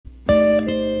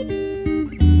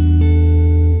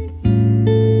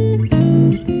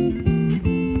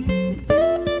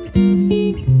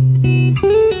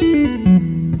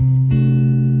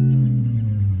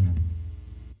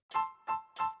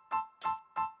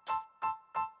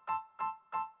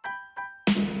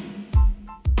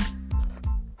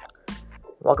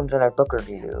Welcome to another book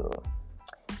review.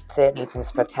 Today in Ethan's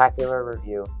spectacular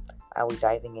review, I will be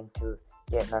diving into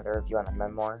yet another review on the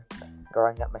memoir,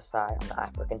 Growing Up Maasai on the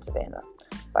African Savanna,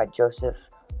 by Joseph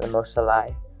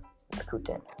Lemosalai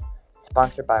Akutin,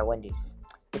 sponsored by Wendy's.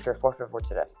 It's your fourth review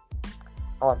today.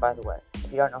 Oh, and by the way,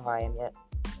 if you don't know who I am yet,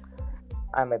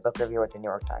 I'm a book reviewer at the New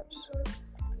York Times.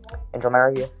 Enjoy my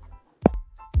review.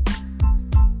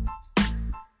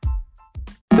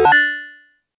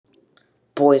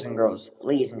 Boys and girls,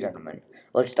 ladies and gentlemen,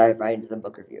 let's dive right into the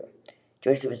book review.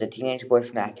 Joseph is a teenage boy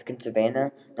from the African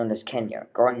Savanna, known as Kenya.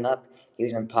 Growing up, he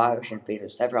was impoverished and faced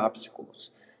with several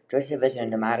obstacles. Joseph is in a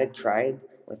nomadic tribe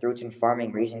with roots in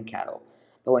farming, raising cattle.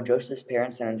 But when Joseph's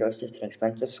parents sent Joseph to an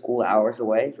expensive school hours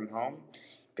away from home,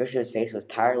 Joseph is faced with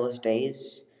tireless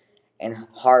days and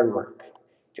hard work.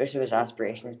 Joseph's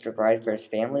aspirations to provide for his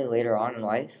family later on in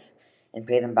life and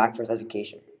pay them back for his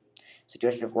education. So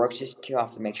Joseph works his tail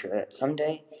off to make sure that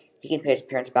someday he can pay his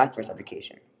parents back for his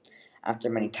education. After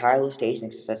many tireless days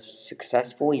and a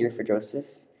successful year for Joseph,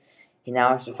 he now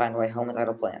has to find a way home without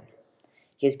a plan.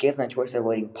 He is given the choice of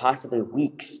waiting possibly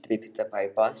weeks to be picked up by a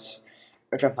bus,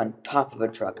 or jump on top of a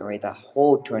truck and ride the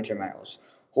whole 200 miles,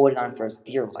 holding on for his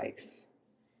dear life.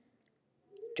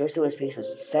 Joseph was faced with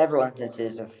several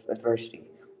instances of adversity.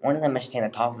 One of them is staying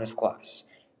at the top of his class.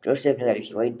 Joseph knew that if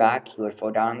he laid back, he would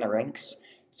fall down in the ranks.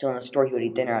 So in the story, he would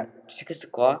eat dinner at 6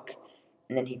 o'clock,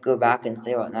 and then he'd go back and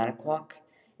stay about 9 o'clock,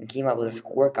 and came up with his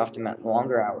work often meant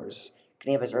longer hours,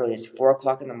 getting up as early as 4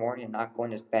 o'clock in the morning and not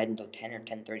going to bed until 10 or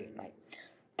 10:30 at night.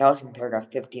 That was from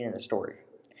paragraph 15 in the story.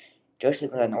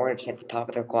 Joseph knew that in order to stay at the top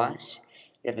of their class,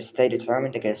 he'd have to stay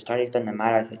determined to get his studies done no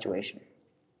matter the situation.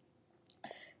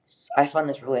 I found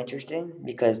this really interesting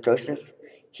because Joseph,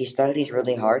 he studies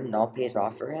really hard and all pays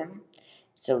off for him.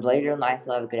 So later in life,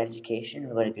 he'll have a good education,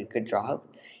 he'll get a good job,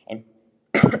 and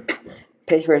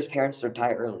pay for his parents to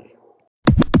retire early.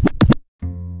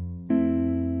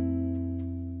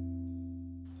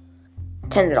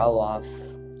 To end it all off,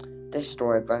 this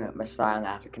story, Growing Up Maasai on the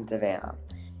African Savanna,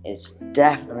 is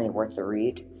definitely worth the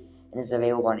read and is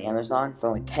available on Amazon for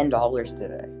only $10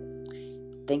 today.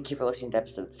 Thank you for listening to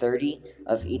episode 30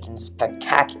 of Ethan's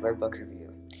spectacular book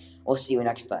review. We'll see you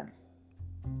next time.